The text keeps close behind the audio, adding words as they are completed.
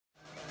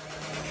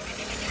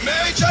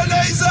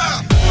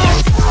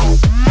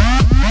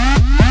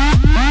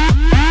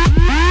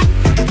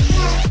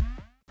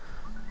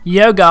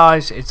Yo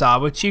guys, it's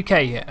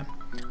Lowrider here.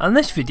 On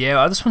this video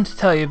I just want to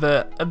tell you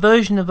that a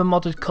version of the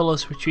modded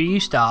colours which we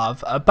used to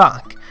have are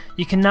back.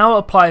 You can now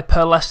apply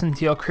pearlescent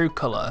to your crew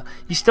colour.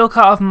 You still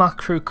can't have matte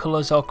crew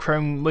colours or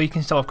chrome, well you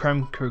can still have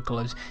chrome crew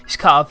colours. You just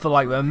can't have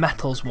the the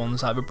metals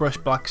ones, like the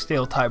brushed black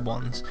steel type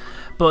ones.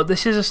 But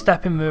this is a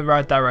step in the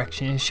right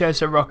direction. It shows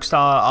that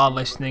Rockstar are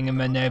listening and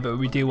they know that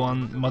we do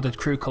want modded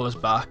crew colours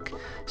back.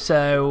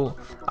 So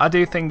I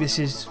do think this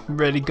is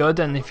really good,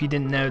 and if you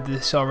didn't know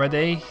this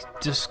already,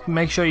 just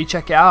make sure you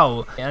check it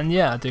out. And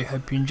yeah, I do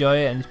hope you enjoy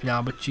it, and it's been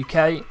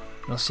Lowrider, and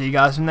I'll see you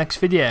guys in the next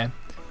video.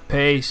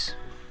 Peace.